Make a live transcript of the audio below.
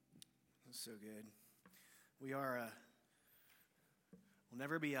So good. We'll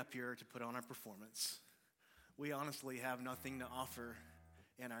never be up here to put on our performance. We honestly have nothing to offer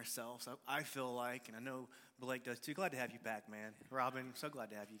in ourselves. I feel like, and I know Blake does too. Glad to have you back, man. Robin, so glad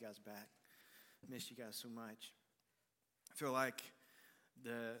to have you guys back. Miss you guys so much. I feel like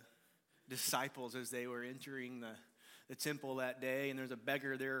the disciples, as they were entering the temple that day, and there's a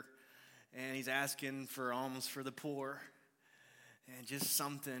beggar there, and he's asking for alms for the poor, and just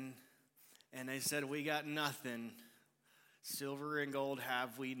something. And they said, "We got nothing. Silver and gold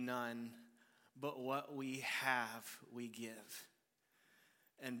have we none, but what we have we give."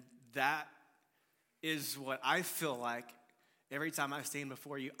 And that is what I feel like every time I stand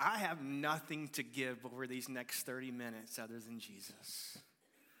before you. I have nothing to give over these next 30 minutes other than Jesus.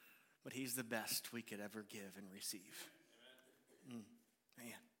 But he's the best we could ever give and receive.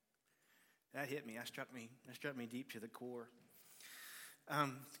 Man, that hit me. That struck me deep to the core.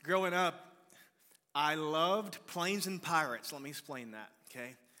 Growing up, I loved planes and pirates. Let me explain that,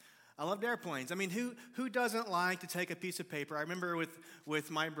 okay? I loved airplanes. I mean, who doesn't like to take a piece of paper? I remember with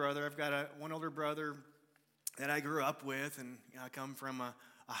my brother, I've got one older brother that I grew up with, and I come from a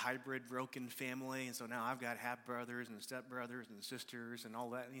hybrid broken family, and so now I've got half brothers and stepbrothers and sisters and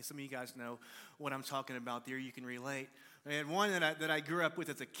all that. And some of you guys know what I'm talking about there. You can relate. I had one that I grew up with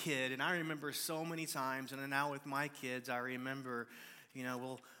as a kid, and I remember so many times, and now with my kids, I remember,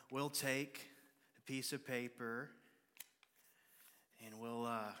 we'll take a piece of paper, and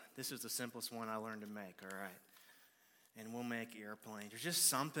this is the simplest one I learned to make, all right? And we'll make airplanes. There's just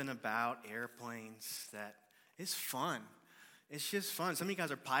something about airplanes that is fun. It's just fun. Some of you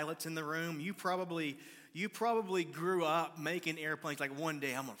guys are pilots in the room. You probably grew up making airplanes. Like, one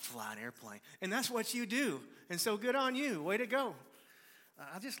day I'm going to fly an airplane. And that's what you do. And so good on you. Way to go.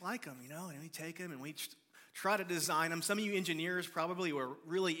 I just like them, and we take them and we try to design them. Some of you engineers probably were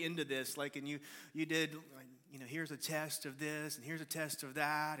really into this. Like, and you did, here's a test of this, and here's a test of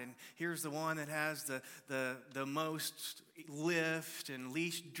that, and here's the one that has the most lift and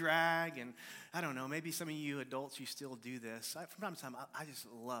least drag, and I don't know, maybe some of you adults, you still do this. From time to time, I just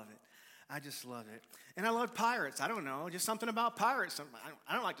love it. I just love it. And I love pirates. I don't know, just something about pirates.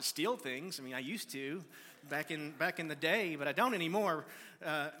 I don't like to steal things. I mean, I used to back in the day, but I don't anymore.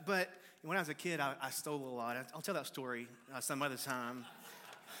 But when I was a kid, I stole a lot. I'll tell that story some other time.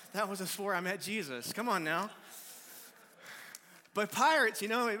 That was before I met Jesus. Come on now. But pirates,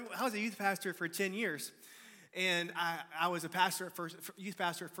 I was a youth pastor for 10 years. And I was a youth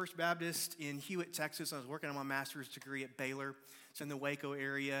pastor at First Baptist in Hewitt, Texas. I was working on my master's degree at Baylor. It's in the Waco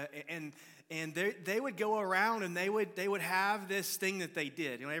area. And they would go around and they would have this thing that they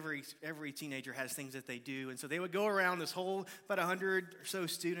did. Every teenager has things that they do. And so they would go around this whole, about 100 or so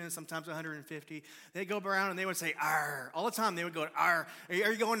students, sometimes 150. They'd go around and they would say, "Arr." All the time they would go, "Arr. Are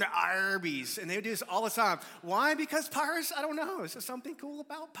you going to Arby's?" And they would do this all the time. Why? Because pirates, I don't know. It's just something cool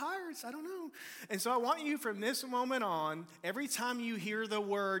about pirates. I don't know. And so I want you from this moment on, every time you hear the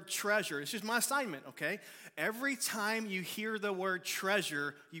word treasure, it's just my assignment, okay? Every time you hear the word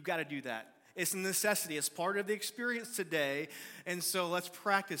treasure, you've got to do that. It's a necessity. It's part of the experience today. And so let's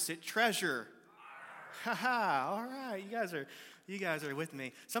practice it. Treasure. All right. You guys are with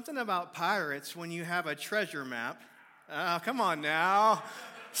me. Something about pirates when you have a treasure map. Come on now.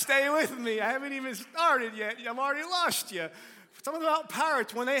 Stay with me. I haven't even started yet. I'm already lost you. Something about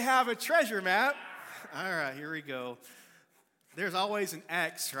pirates when they have a treasure map. All right, here we go. There's always an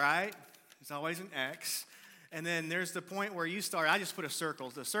X, right? There's always an X. And then there's the point where you start. I just put a circle.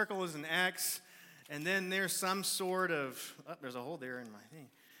 The circle is an X. And then there's some sort of, there's a hole there in my thing.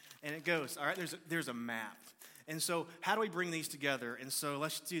 And it goes, all right, there's a map. And so how do we bring these together? And so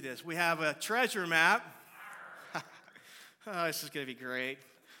let's do this. We have a treasure map. Oh, this is going to be great.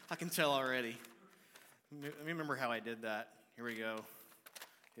 I can tell already. Let me remember how I did that. Here we go.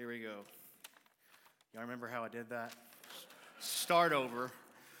 Y'all remember how I did that? Start over.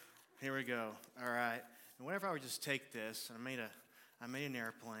 Here we go. All right. And what if I would just take this, and I made an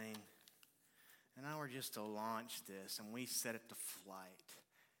airplane, and I were just to launch this, and we set it to flight,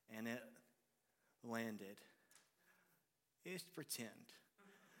 and it landed. Just pretend.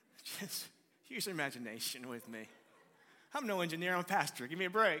 Just use your imagination with me. I'm no engineer, I'm a pastor. Give me a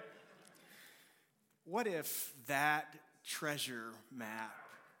break. What if that treasure map,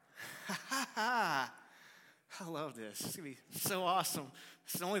 I love this. It's going to be so awesome.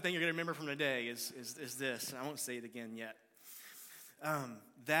 It's the only thing you're going to remember from today is this. I won't say it again yet.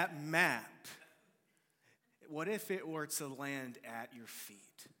 That map, what if it were to land at your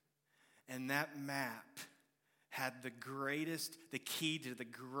feet? And that map had the key to the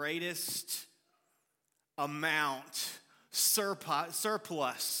greatest amount,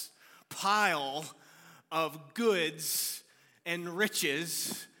 surplus, pile of goods and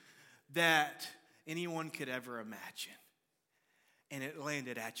riches that anyone could ever imagine. And it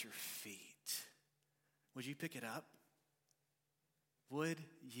landed at your feet. Would you pick it up? Would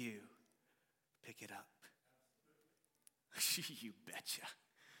you pick it up? You betcha.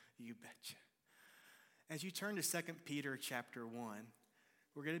 You betcha. As you turn to 2 Peter chapter 1,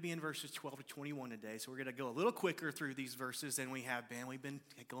 we're going to be in verses 12 to 21 today, so we're going to go a little quicker through these verses than we have been. We've been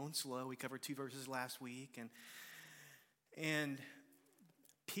going slow. We covered 2 verses last week, and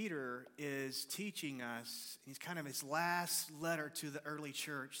Peter is teaching us, he's kind of his last letter to the early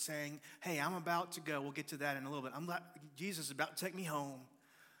church, saying, hey, I'm about to go. We'll get to that in a little bit. Jesus is about to take me home.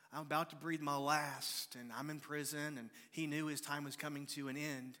 I'm about to breathe my last, and I'm in prison, and he knew his time was coming to an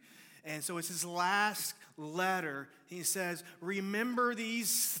end. And so it's his last letter. He says, remember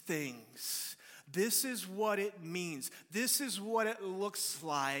these things. This is what it means. This is what it looks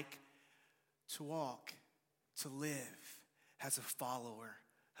like to walk, to live as a follower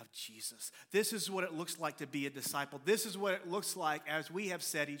of Jesus. This is what it looks like to be a disciple. This is what it looks like, as we have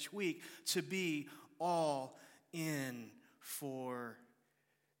said each week, to be all in for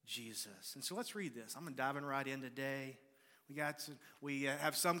Jesus. And so let's read this. I'm diving right in today. We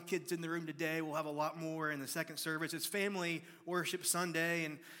have some kids in the room today. We'll have a lot more in the second service. It's Family Worship Sunday,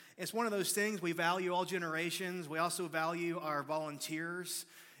 and it's one of those things. We value all generations. We also value our volunteers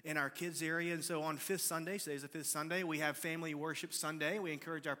in our kids area. And so on fifth Sunday, today's the fifth Sunday, we have Family Worship Sunday. We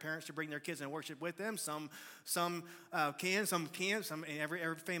encourage our parents to bring their kids and worship with them. Some can, some can't.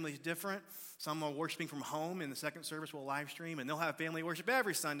 Every family is different. Some are worshiping from home. In the second service, we'll live stream, and they'll have family worship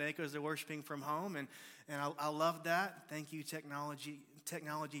every Sunday because they're worshiping from home. And I love that. Thank you,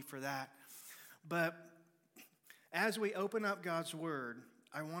 technology for that. But as we open up God's Word,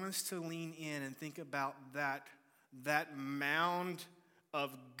 I want us to lean in and think about that mound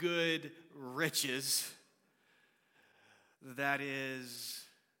of good riches that is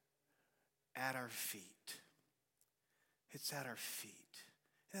at our feet. It's at our feet.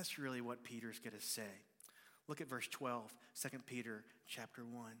 That's really what Peter's going to say. Look at verse 12, 2 Peter chapter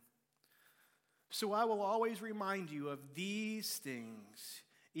 1. So I will always remind you of these things,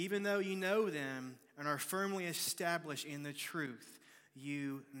 even though you know them and are firmly established in the truth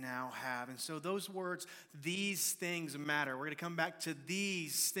you now have. And so those words, these things matter. We're going to come back to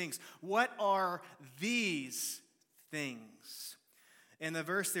these things. What are these things? In the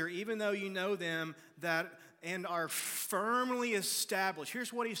verse there, even though you know them and are firmly established.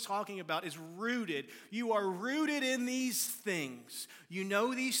 Here's what he's talking about, is rooted. You are rooted in these things. You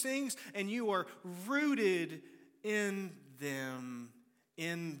know these things, and you are rooted in them,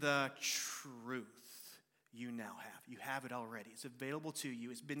 in the truth you now have. You have it already. It's available to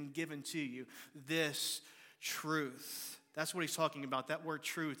you. It's been given to you. This truth. That's what he's talking about. That word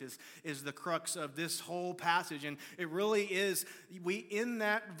truth is the crux of this whole passage. And it really is, in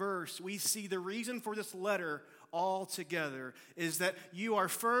that verse, we see the reason for this letter altogether is that you are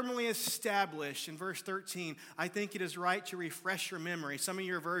firmly established. In verse 13, I think it is right to refresh your memory. Some of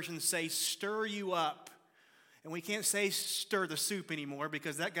your versions say stir you up. And we can't say stir the soup anymore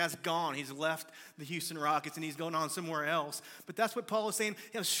because that guy's gone. He's left the Houston Rockets and he's going on somewhere else. But that's what Paul is saying.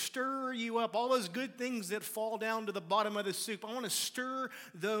 Stir you up. All those good things that fall down to the bottom of the soup. I want to stir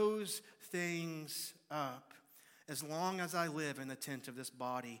those things up as long as I live in the tent of this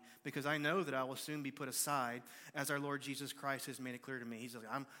body, because I know that I will soon be put aside, as our Lord Jesus Christ has made it clear to me. He's like,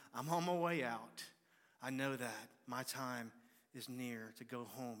 I'm on my way out. I know that my time is near to go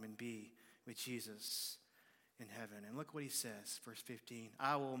home and be with Jesus in heaven. And look what he says, verse 15.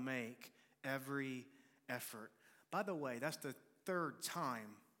 I will make every effort. By the way, that's the third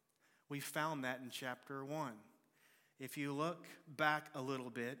time we found that in chapter 1. If you look back a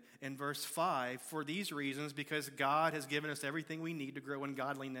little bit in verse 5, for these reasons, because God has given us everything we need to grow in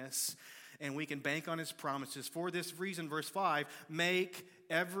godliness, and we can bank on his promises. For this reason, verse 5, make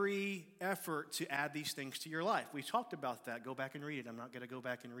every effort to add these things to your life. We talked about that. Go back and read it. I'm not going to go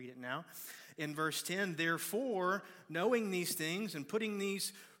back and read it now. In verse 10, therefore, knowing these things and putting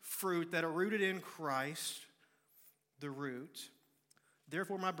these fruit that are rooted in Christ, the root,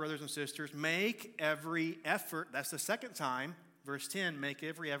 therefore, my brothers and sisters, make every effort. That's the second time. Verse 10, make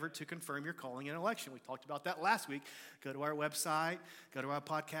every effort to confirm your calling and election. We talked about that last week. Go to our website, go to our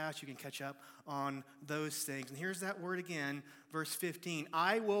podcast. You can catch up on those things. And here's that word again, verse 15.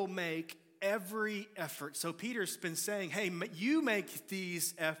 I will make every effort. So Peter's been saying, hey, you make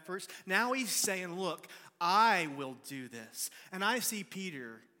these efforts. Now he's saying, look, I will do this. And I see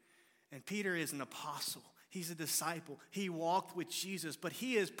Peter, and Peter is an apostle. He's a disciple. He walked with Jesus, but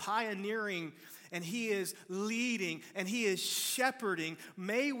he is pioneering and he is leading and he is shepherding.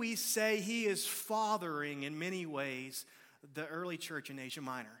 May we say he is fathering in many ways the early church in Asia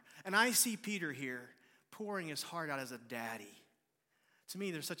Minor. And I see Peter here pouring his heart out as a daddy. To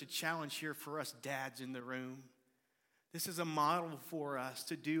me, there's such a challenge here for us dads in the room. This is a model for us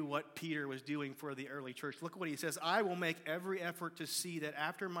to do what Peter was doing for the early church. Look what he says. I will make every effort to see that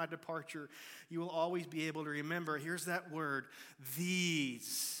after my departure, you will always be able to remember, here's that word,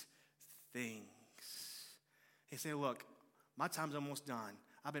 these things. He said, look, my time's almost done.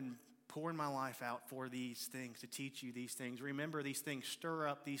 I've been pouring my life out for these things, to teach you these things. Remember these things, stir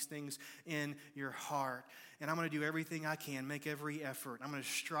up these things in your heart. And I'm going to do everything I can, make every effort. I'm going to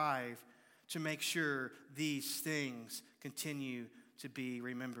strive to make sure these things continue to be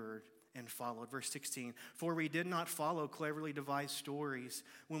remembered and followed. Verse 16, for we did not follow cleverly devised stories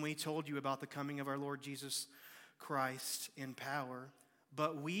when we told you about the coming of our Lord Jesus Christ in power,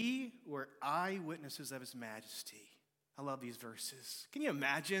 but we were eyewitnesses of his majesty. I love these verses. Can you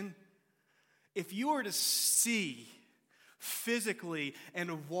imagine if you were to see physically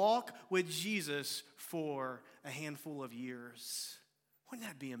and walk with Jesus for a handful of years? Wouldn't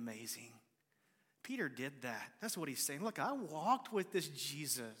that be amazing? Peter did that. That's what he's saying. Look, I walked with this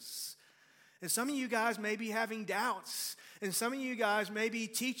Jesus. And some of you guys may be having doubts. And some of you guys may be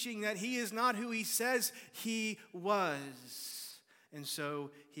teaching that he is not who he says he was. And so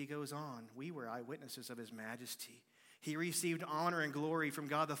he goes on. We were eyewitnesses of his majesty. He received honor and glory from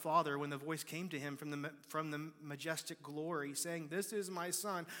God the Father when the voice came to him from the majestic glory, saying, this is my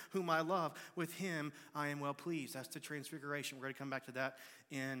Son whom I love. With him I am well pleased. That's the transfiguration. We're going to come back to that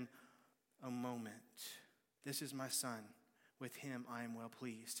in a moment. This is my Son. With him I am well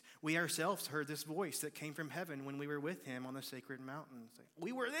pleased. We ourselves heard this voice that came from heaven when we were with him on the sacred mountain.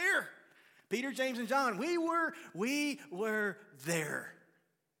 We were there. Peter, James, and John, we were there.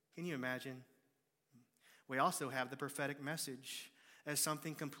 Can you imagine? We also have the prophetic message as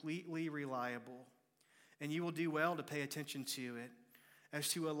something completely reliable. And you will do well to pay attention to it, as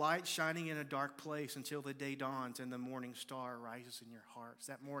to a light shining in a dark place until the day dawns and the morning star rises in your hearts.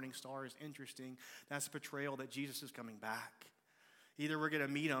 That morning star is interesting. That's a portrayal that Jesus is coming back. Either we're going to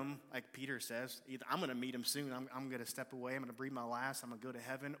meet him, like Peter says, either I'm going to meet him soon, I'm going to step away, I'm going to breathe my last, I'm going to go to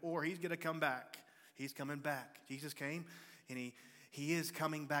heaven, or he's going to come back. He's coming back. Jesus came, and he is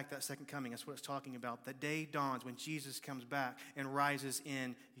coming back, that second coming. That's what it's talking about. The day dawns when Jesus comes back and rises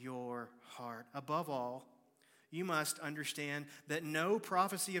in your heart. Above all, you must understand that no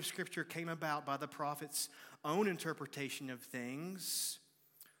prophecy of Scripture came about by the prophet's own interpretation of things.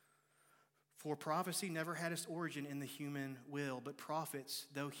 For prophecy never had its origin in the human will, but prophets,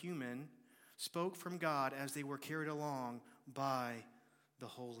 though human, spoke from God as they were carried along by the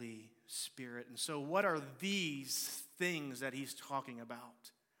Holy Spirit. And so what are these things that he's talking about?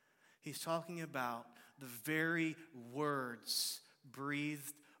 He's talking about the very words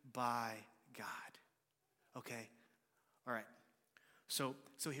breathed by God. Okay? All right. So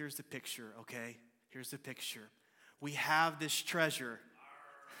here's the picture, okay? Here's the picture. We have this treasure.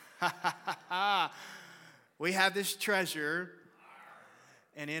 We have this treasure,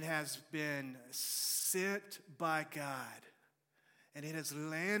 and it has been sent by God, and it has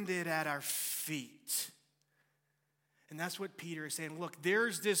landed at our feet. And that's what Peter is saying. Look,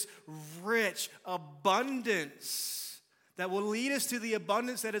 there's this rich abundance that will lead us to the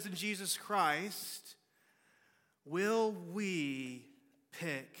abundance that is in Jesus Christ. Will we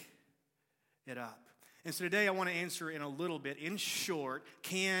pick it up? And so today I want to answer in a little bit, in short,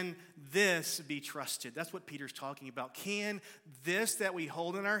 can this be trusted? That's what Peter's talking about. Can this that we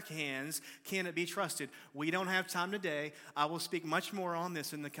hold in our hands, can it be trusted? We don't have time today. I will speak much more on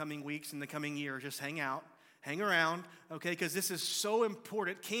this in the coming weeks, in the coming year. Just hang out, hang around, okay, because this is so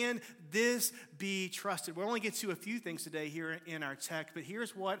important. Can this be trusted? We'll only get to a few things today here in our text, but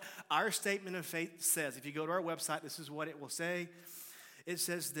here's what our statement of faith says. If you go to our website, this is what it will say. It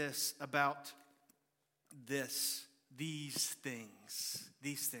says this about these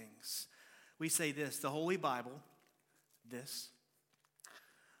things. We say this: the Holy Bible, this,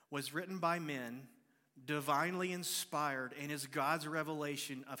 was written by men, divinely inspired, and is God's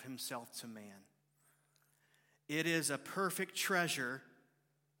revelation of himself to man. It is a perfect treasure.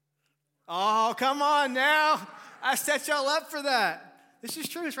 Oh, come on now. I set y'all up for that. This is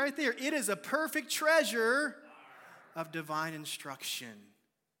true. It's right there. It is a perfect treasure of divine instruction.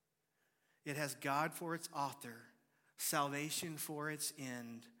 It has God for its author, salvation for its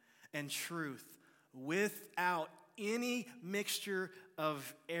end, and truth without any mixture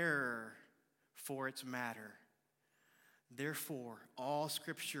of error for its matter. Therefore, all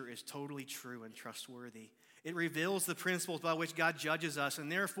Scripture is totally true and trustworthy. It reveals the principles by which God judges us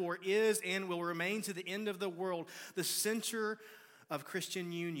and therefore is and will remain to the end of the world the center of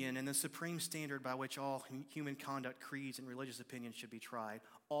Christian union and the supreme standard by which all human conduct, creeds, and religious opinions should be tried.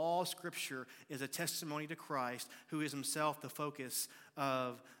 All Scripture is a testimony to Christ, who is himself the focus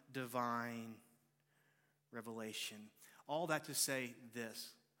of divine revelation. All that to say this.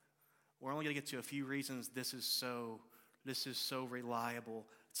 We're only going to get to a few reasons this is so reliable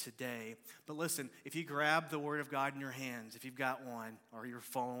today. But listen, if you grab the Word of God in your hands, if you've got one, or your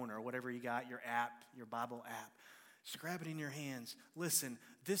phone, or whatever you got, your app, your Bible app, just grab it in your hands. Listen,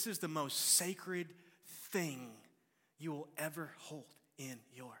 this is the most sacred thing you will ever hold in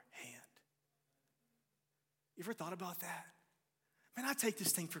your hand. You ever thought about that? Man, I take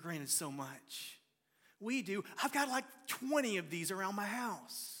this thing for granted so much. We do. I've got like 20 of these around my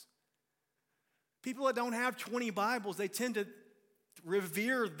house. People that don't have 20 Bibles, they tend to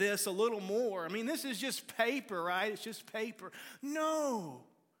revere this a little more. I mean, this is just paper, right? It's just paper. No,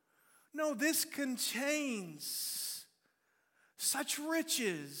 this contains such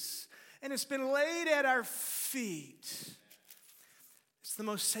riches, and it's been laid at our feet. It's the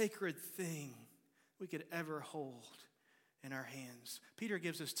most sacred thing we could ever hold in our hands. Peter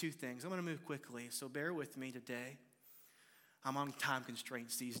gives us two things. I'm going to move quickly, so bear with me today. I'm on time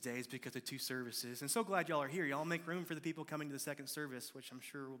constraints these days because of two services, and so glad y'all are here. Y'all make room for the people coming to the second service, which I'm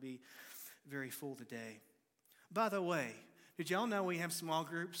sure will be very full today. By the way, did y'all know we have small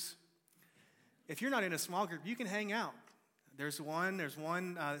groups? If you're not in a small group, you can hang out. There's one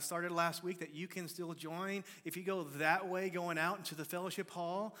that started last week that you can still join. If you go that way, going out into the fellowship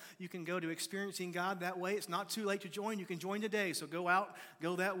hall, you can go to Experiencing God that way. It's not too late to join. You can join today. So go out,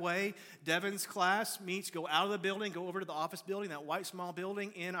 go that way. Devin's class meets, go out of the building, go over to the office building, that white small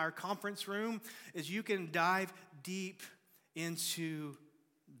building in our conference room, is you can dive deep into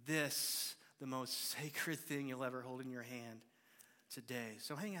this, the most sacred thing you'll ever hold in your hand today.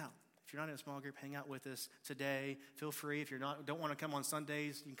 So hang out. If you're not in a small group, hang out with us today. Feel free. If you don't want to come on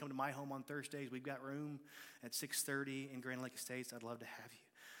Sundays, you can come to my home on Thursdays. We've got room at 6:30 in Grand Lake Estates. I'd love to have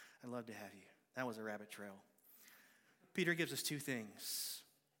you. That was a rabbit trail. Peter gives us two things.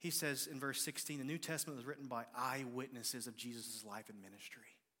 He says in verse 16, the New Testament was written by eyewitnesses of Jesus' life and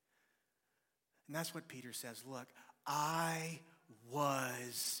ministry. And that's what Peter says. Look, I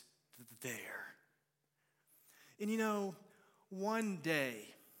was there. And one day,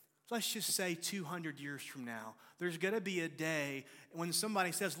 let's just say 200 years from now, there's going to be a day when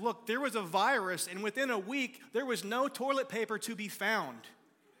somebody says, look, there was a virus, and within a week, there was no toilet paper to be found.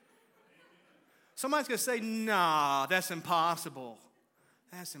 Somebody's going to say, nah, that's impossible.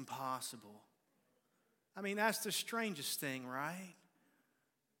 That's impossible. I mean, that's the strangest thing, right?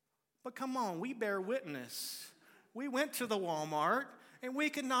 But come on, we bear witness. We went to the Walmart, and we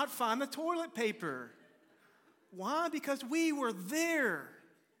could not find the toilet paper. Why? Because we were there.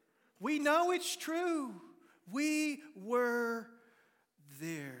 We know it's true. We were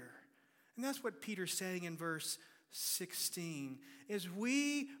there. And that's what Peter's saying in verse 16, is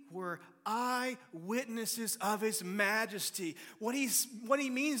we were eyewitnesses of his majesty. What he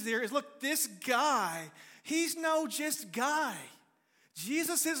means there is, look, this guy, he's no just guy.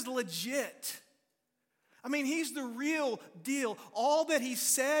 Jesus is legit. I mean, he's the real deal. All that he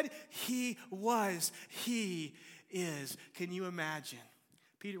said, he was. He is. Can you imagine?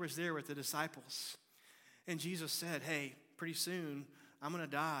 Peter was there with the disciples, and Jesus said, hey, pretty soon I'm going to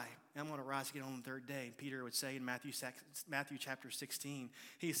die, and I'm going to rise again on the third day. And Peter would say in Matthew chapter 16,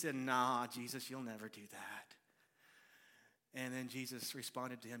 he said, nah, Jesus, you'll never do that. And then Jesus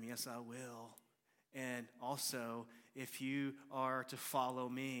responded to him, yes, I will. And also, if you are to follow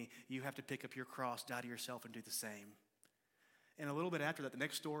me, you have to pick up your cross, die to yourself, and do the same. And a little bit after that, the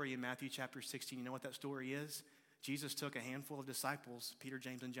next story in Matthew chapter 16, you know what that story is? Jesus took a handful of disciples, Peter,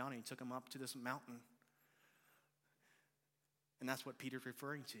 James, and John, and he took them up to this mountain. And that's what Peter's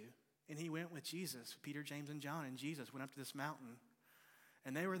referring to. And he went with Jesus, Peter, James, and John, and Jesus went up to this mountain.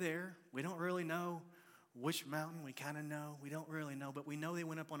 And they were there. We don't really know which mountain. We kind of know. We don't really know. But we know they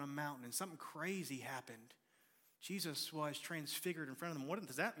went up on a mountain, and something crazy happened. Jesus was transfigured in front of them. What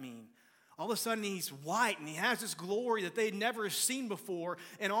does that mean? All of a sudden, he's white, and he has this glory that they'd never seen before.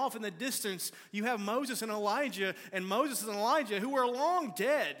 And off in the distance, you have Moses and Elijah who were long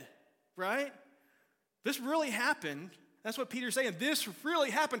dead, right? This really happened. That's what Peter's saying. This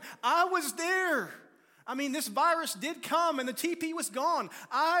really happened. I was there. I mean, this virus did come, and the TP was gone.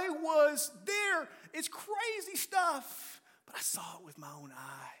 I was there. It's crazy stuff, but I saw it with my own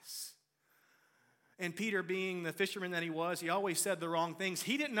eyes. And Peter, being the fisherman that he was, he always said the wrong things.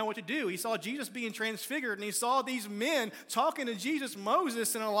 He didn't know what to do. He saw Jesus being transfigured, and he saw these men talking to Jesus,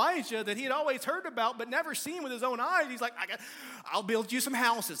 Moses, and Elijah that he had always heard about but never seen with his own eyes. He's like, I'll build you some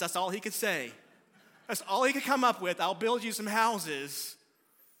houses. That's all he could say. That's all he could come up with. I'll build you some houses.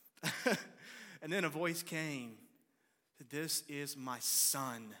 And then a voice came. This is my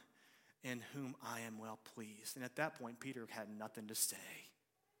son in whom I am well pleased. And at that point, Peter had nothing to say.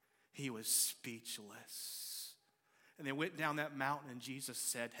 He was speechless. And they went down that mountain, and Jesus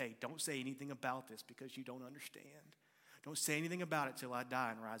said, hey, don't say anything about this because you don't understand. Don't say anything about it till I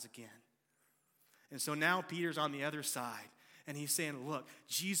die and rise again. And so now Peter's on the other side, and he's saying, look,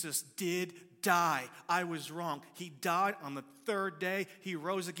 Jesus did die. I was wrong. He died on the third day. He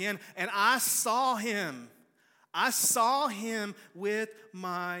rose again, and I saw him. I saw him with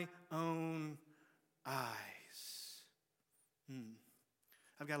my own eyes.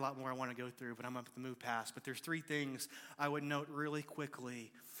 I've got a lot more I want to go through, but I'm going to have to move past. But there's three things I would note really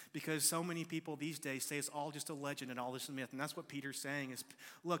quickly, because so many people these days say it's all just a legend and all this is a myth. And that's what Peter's saying is,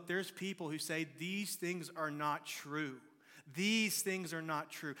 look, there's people who say these things are not true. These things are not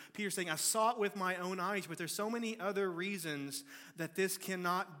true. Peter's saying, I saw it with my own eyes, but there's so many other reasons that this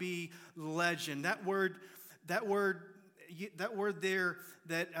cannot be legend. That word there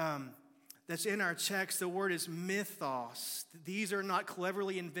that's in our text, the word is mythos. These are not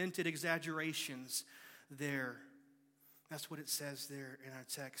cleverly invented exaggerations there. That's what it says there in our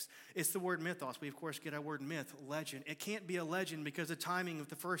text. It's the word mythos. We, of course, get our word myth, legend. It can't be a legend because the timing of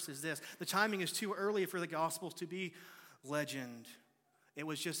the first is this. The timing is too early for the Gospels to be legend. It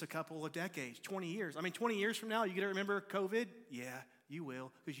was just a couple of decades, 20 years. 20 years from now, you going to remember COVID? Yeah, you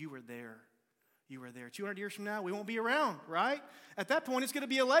will, because you were there. You were there. 200 years from now, we won't be around, right? At that point, it's going to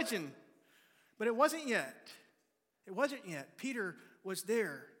be a legend. But it wasn't yet. It wasn't yet. Peter was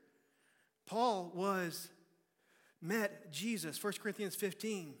there. Paul met Jesus, 1 Corinthians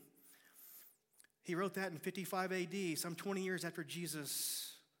 15. He wrote that in 55 AD, some 20 years after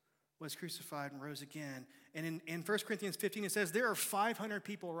Jesus was crucified and rose again. And in 1 Corinthians 15, it says, there are 500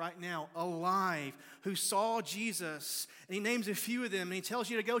 people right now alive who saw Jesus. And he names a few of them, and he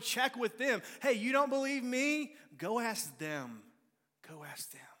tells you to go check with them. Hey, you don't believe me? Go ask them. Go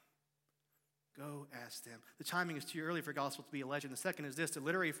ask them. Go ask them. The timing is too early for gospel to be a legend. The second is this: the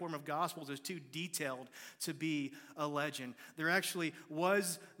literary form of gospels is too detailed to be a legend. There actually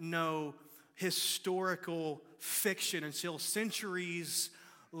was no historical fiction until centuries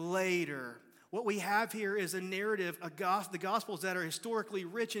later. What we have here is a narrative, the Gospels that are historically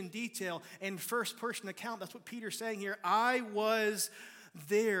rich in detail and first-person account. That's what Peter's saying here. I was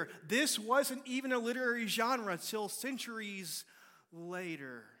there. This wasn't even a literary genre until centuries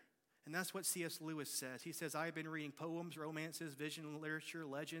later. And that's what C.S. Lewis says. He says, I've been reading poems, romances, vision, literature,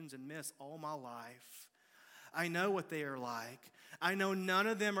 legends, and myths all my life. I know what they are like. I know none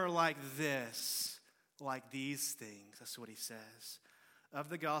of them are like this, like these things. That's what he says. Of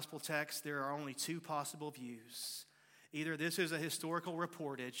the gospel text, there are only two possible views. Either this is a historical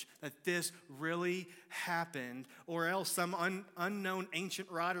reportage that this really happened, or else some unknown ancient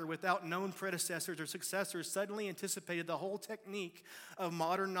writer without known predecessors or successors suddenly anticipated the whole technique of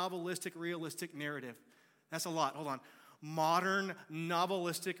modern novelistic realistic narrative. That's a lot. Hold on. Modern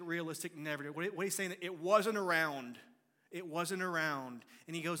novelistic realistic narrative. What he's saying, that it wasn't around. It wasn't around.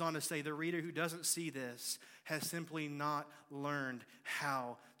 And he goes on to say, the reader who doesn't see this has simply not learned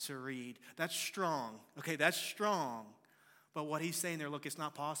how to read. That's strong. Okay, that's strong. But what he's saying there, look, it's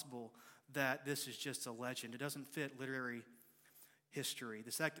not possible that this is just a legend. It doesn't fit literary history.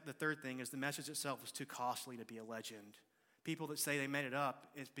 The third thing is the message itself is too costly to be a legend. People that say they made it up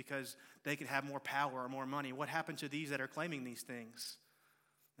is because they could have more power or more money. What happened to these that are claiming these things?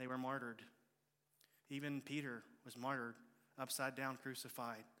 They were martyred. Even Peter was martyred, upside down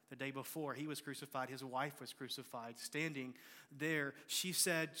crucified. The day before he was crucified, his wife was crucified. Standing there, she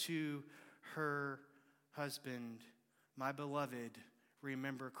said to her husband, my beloved,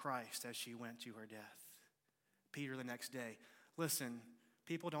 remember Christ, as she went to her death. Peter the next day. Listen,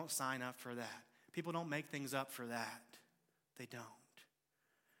 people don't sign up for that. People don't make things up for that. They don't.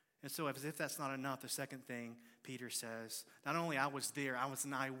 And so as if that's not enough, the second thing Peter says, not only I was there, I was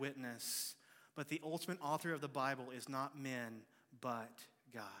an eyewitness, but the ultimate author of the Bible is not men, but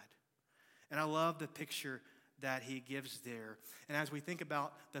God. And I love the picture that he gives there. And as we think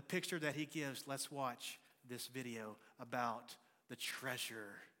about the picture that he gives, let's watch this video about the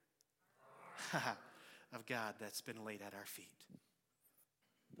treasure of God that's been laid at our feet.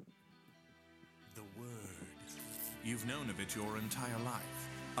 The Word. You've known of it your entire life.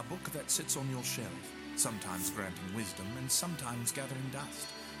 A book that sits on your shelf, sometimes granting wisdom and sometimes gathering dust.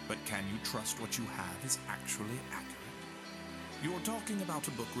 But can you trust what you have is actually accurate? You're talking about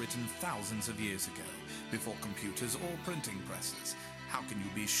a book written thousands of years ago, before computers or printing presses. How can you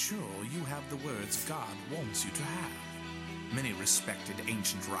be sure you have the words God wants you to have? Many respected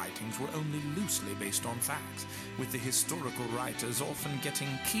ancient writings were only loosely based on facts, with the historical writers often getting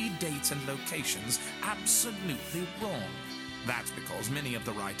key dates and locations absolutely wrong. That's because many of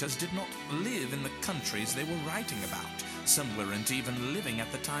the writers did not live in the countries they were writing about. Some weren't even living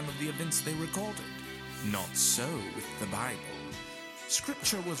at the time of the events they recorded. Not so with the Bible.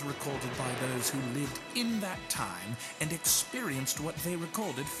 Scripture was recorded by those who lived in that time and experienced what they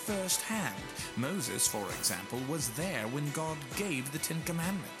recorded firsthand. Moses, for example, was there when God gave the Ten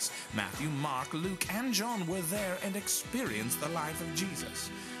Commandments. Matthew, Mark, Luke, and John were there and experienced the life of Jesus.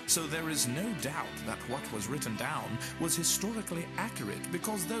 So there is no doubt that what was written down was historically accurate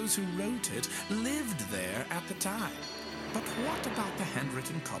because those who wrote it lived there at the time. But what about the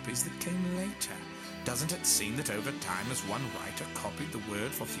handwritten copies that came later? Doesn't it seem that over time, as one writer copied the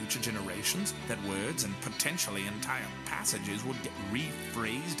word for future generations, that words and potentially entire passages would get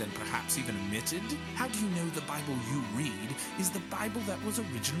rephrased and perhaps even omitted? How do you know the Bible you read is the Bible that was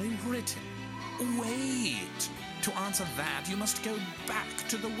originally written? Wait! To answer that, you must go back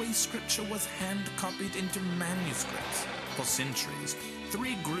to the way Scripture was hand-copied into manuscripts. For centuries,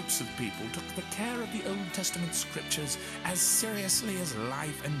 three groups of people took the care of the Old Testament Scriptures as seriously as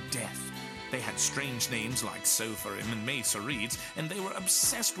life and death. They had strange names like Sopharim and Masoretes, and they were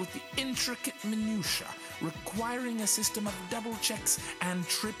obsessed with the intricate minutiae, requiring a system of double checks and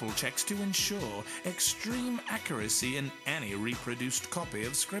triple checks to ensure extreme accuracy in any reproduced copy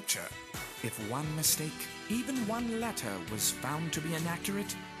of Scripture. If one mistake, even one letter, was found to be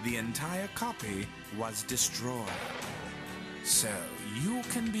inaccurate, the entire copy was destroyed. So, you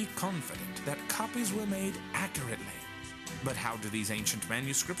can be confident that copies were made accurately. But how do these ancient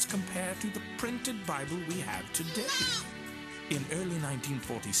manuscripts compare to the printed Bible we have today? In early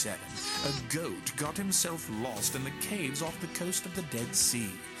 1947, a goat got himself lost in the caves off the coast of the Dead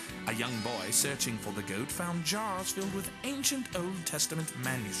Sea. A young boy searching for the goat found jars filled with ancient Old Testament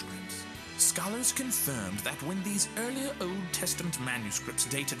manuscripts. Scholars confirmed that when these earlier Old Testament manuscripts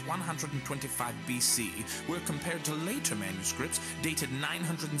dated 125 BC were compared to later manuscripts dated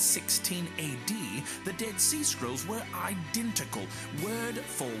 916 AD, the Dead Sea Scrolls were identical, word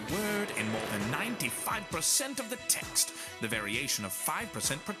for word, in more than 95% of the text. The variation of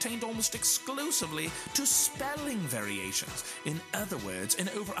 5% pertained almost exclusively to spelling variations. In other words, in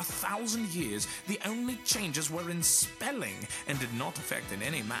over 1,000 years, the only changes were in spelling and did not affect in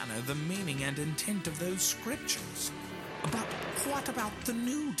any manner the meaning and intent of those scriptures. But what about the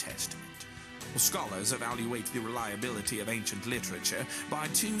New Testament? Well, scholars evaluate the reliability of ancient literature by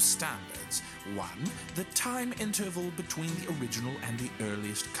two standards. One, the time interval between the original and the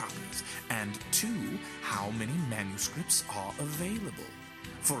earliest copies, and two, how many manuscripts are available.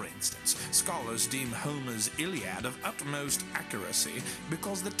 For instance, scholars deem Homer's Iliad of utmost accuracy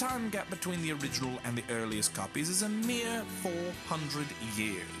because the time gap between the original and the earliest copies is a mere 400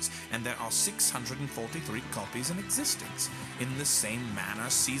 years, and there are 643 copies in existence. In the same manner,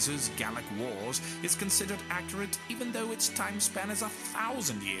 Caesar's Gallic Wars is considered accurate even though its time span is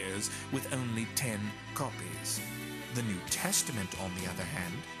 1,000 years with only 10 copies. The New Testament, on the other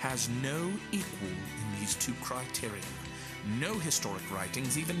hand, has no equal in these two criteria. No historic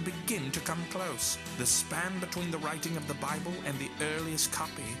writings even begin to come close. The span between the writing of the Bible and the earliest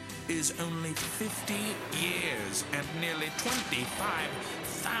copy is only 50 years, and nearly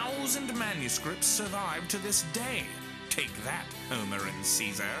 25,000 manuscripts survive to this day. Take that, Homer and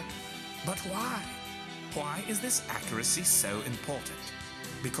Caesar. But why? Why is this accuracy so important?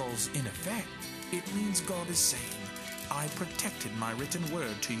 Because, in effect, it means God is saying, I protected my written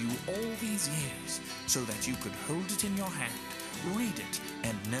word to you all these years so that you could hold it in your hand, read it,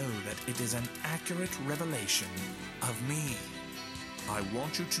 and know that it is an accurate revelation of me. I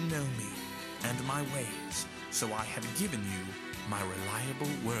want you to know me and my ways, so I have given you my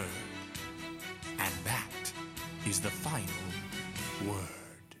reliable word. And that is the final word.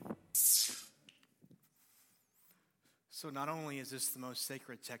 So not only is this the most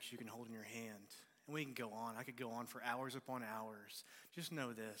sacred text you can hold in your hand, and we can go on. I could go on for hours upon hours. Just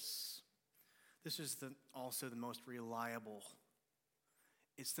know this. This is also the most reliable.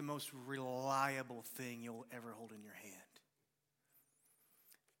 It's the most reliable thing you'll ever hold in your hand.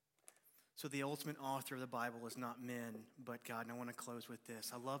 So the ultimate author of the Bible is not men, but God. And I want to close with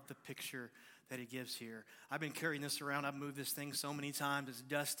this. I love the picture that he gives here. I've been carrying this around. I've moved this thing so many times. It's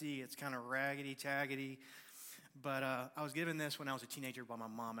dusty. It's kind of raggedy-taggedy. But I was given this when I was a teenager by my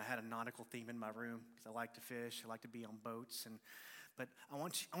mom. I had a nautical theme in my room because I like to fish. I like to be on boats. And But I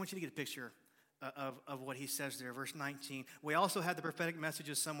want you to get a picture of what he says there, verse 19. We also have the prophetic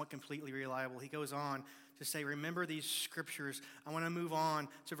messages somewhat completely reliable. He goes on to say, remember these scriptures. I want to move on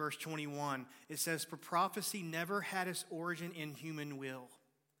to verse 21. It says, for prophecy never had its origin in human will,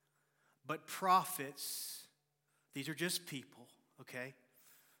 but prophets, these are just people, okay?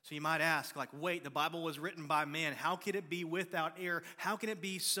 So you might ask, like, wait, the Bible was written by man. How can it be without error? How can it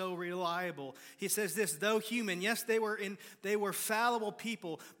be so reliable? He says this, though human, yes, they were fallible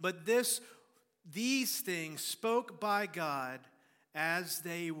people, but these things spoke by God as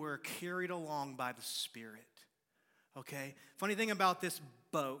they were carried along by the Spirit. Okay? Funny thing about this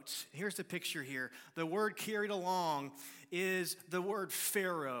boat, here's the picture here. The word carried along is the word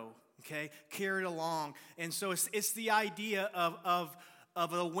Pharaoh, okay? Carried along. And so it's the idea of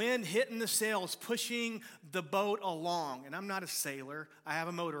the wind hitting the sails, pushing the boat along. And I'm not a sailor. I have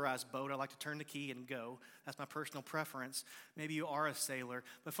a motorized boat. I like to turn the key and go. That's my personal preference. Maybe you are a sailor.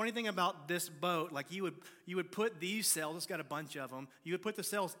 But funny thing about this boat, like you would put these sails, it's got a bunch of them, you would put the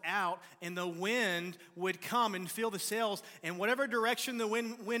sails out, and the wind would come and fill the sails, and whatever direction the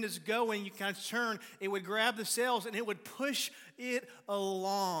wind is going, you kind of turn, it would grab the sails, and it would push it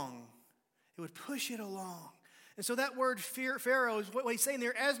along. It would push it along. And so that word Pharaoh is what he's saying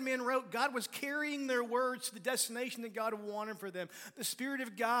there. As men wrote, God was carrying their words to the destination that God wanted for them. The Spirit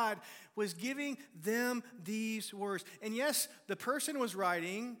of God was giving them these words. And yes, the person was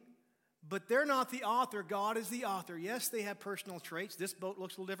writing, but they're not the author. God is the author. Yes, they have personal traits. This boat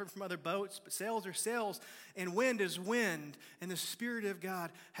looks a little different from other boats, but sails are sails, and wind is wind. And the Spirit of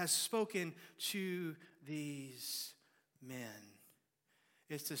God has spoken to these men.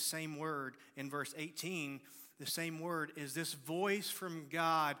 It's the same word in verse 18. The same word is this voice from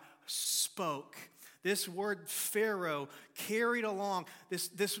God spoke. This word Pharaoh carried along.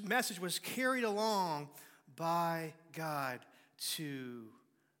 This message was carried along by God to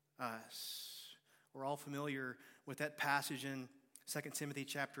us. We're all familiar with that passage in 2 Timothy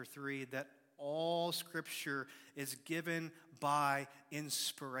chapter 3 that all Scripture is given by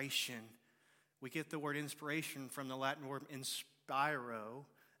inspiration. We get the word inspiration from the Latin word inspiro.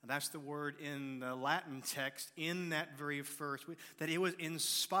 That's the word in the Latin text in that very verse, that it was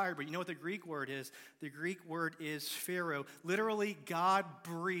inspired. But you know what the Greek word is? The Greek word is Pharaoh. Literally, God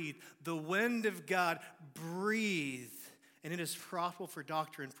breathed. The wind of God breathed. And it is profitable for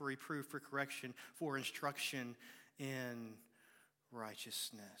doctrine, for reproof, for correction, for instruction in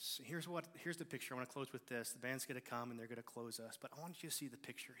righteousness. Here's the picture. I want to close with this. The band's going to come and they're going to close us. But I want you to see the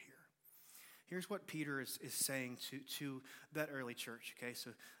picture here. Here's what Peter is saying to that early church, okay? So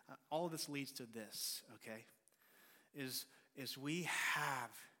all of this leads to this, okay? Is we have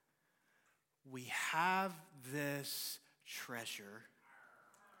this treasure,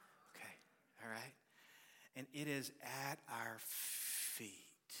 okay, all right? And it is at our feet.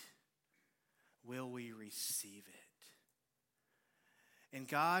 Will we receive it? And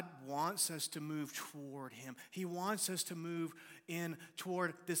God wants us to move toward Him. He wants us to move in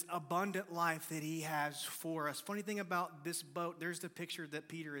toward this abundant life that He has for us. Funny thing about this boat, there's the picture that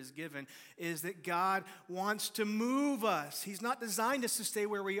Peter is given, is that God wants to move us. He's not designed us to stay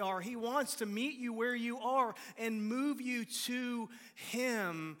where we are. He wants to meet you where you are and move you to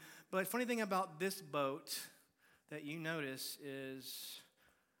Him. But funny thing about this boat that you notice is,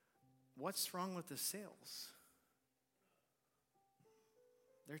 what's wrong with the sails?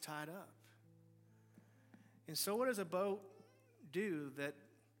 They're tied up. And so what does a boat do that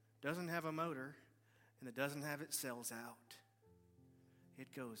doesn't have a motor and that doesn't have its sails out?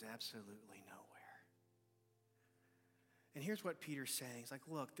 It goes absolutely nowhere. And here's what Peter's saying. He's like,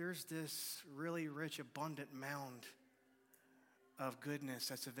 look, there's this really rich, abundant mound of goodness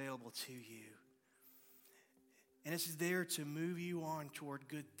that's available to you. And it's there to move you on toward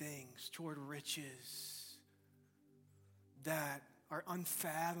good things, toward riches that are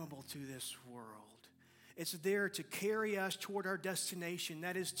unfathomable to this world. It's there to carry us toward our destination,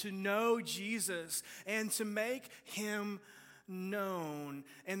 that is to know Jesus and to make Him known.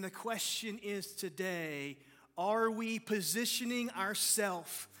 And the question is today, are we positioning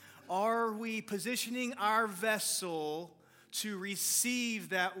ourselves? Are we positioning our vessel to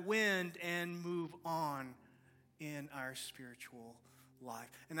receive that wind and move on in our spiritual life?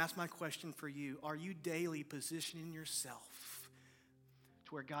 And that's my question for you. Are you daily positioning yourself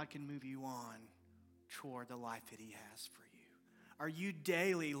where God can move you on toward the life that He has for you? Are you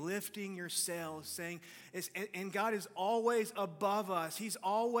daily lifting your sails, saying, and God is always above us. He's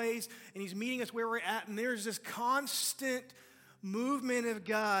always, and He's meeting us where we're at, and there's this constant movement of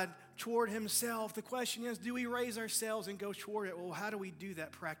God toward Himself. The question is, do we raise ourselves and go toward it? Well, how do we do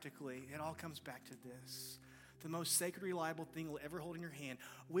that practically? It all comes back to this. the most sacred, reliable thing you'll ever hold in your hand,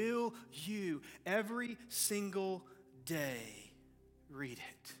 will you every single day read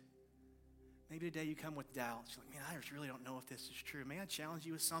it? Maybe today you come with doubts. You're like, man, I just really don't know if this is true. May I challenge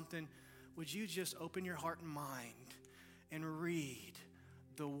you with something? Would you just open your heart and mind and read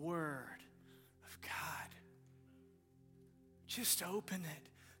the Word of God? Just open it,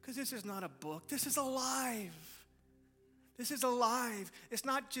 because this is not a book. This is alive. This is alive. It's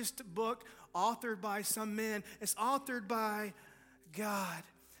not just a book authored by some men. It's authored by God.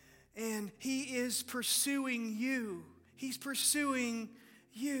 And He is pursuing you. He's pursuing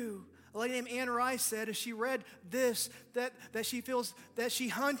you. A lady named Anne Rice said, as she read this, that she feels that she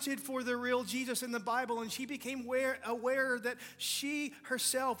hunted for the real Jesus in the Bible, and she became aware that she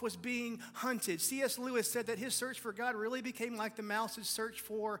herself was being hunted. C.S. Lewis said that his search for God really became like the mouse's search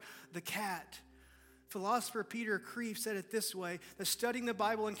for the cat. Philosopher Peter Kreeft said it this way, that studying the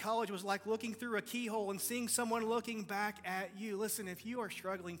Bible in college was like looking through a keyhole and seeing someone looking back at you. Listen, if you are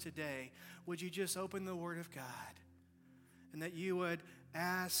struggling today, would you just open the Word of God, and that you would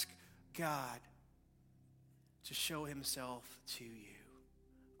ask God to show Himself to you?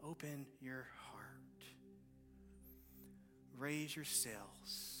 Open your heart. Raise your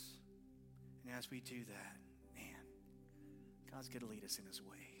sails. And as we do that, man, God's going to lead us in His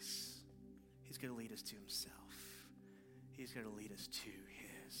ways. He's going to lead us to Himself. He's going to lead us to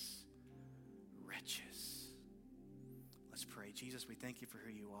His riches. Let's pray. Jesus, we thank You for who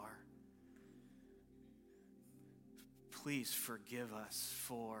You are. Please forgive us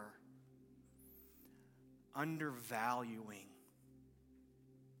for undervaluing,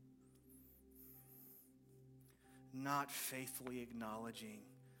 not faithfully acknowledging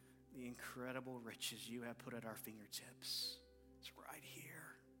the incredible riches You have put at our fingertips. It's right here.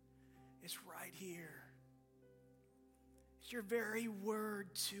 It's right here. It's Your very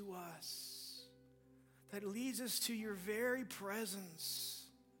word to us that leads us to Your very presence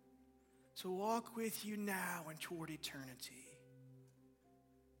to walk with You now and toward eternity.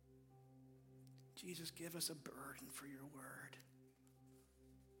 Jesus, give us a burden for Your word.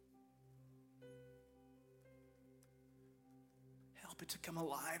 Help it to come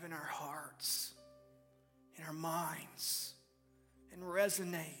alive in our hearts, in our minds, and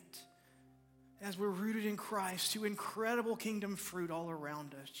resonate as we're rooted in Christ to incredible kingdom fruit all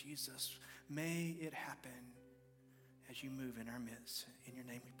around us. Jesus, may it happen as You move in our midst. In Your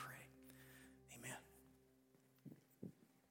name we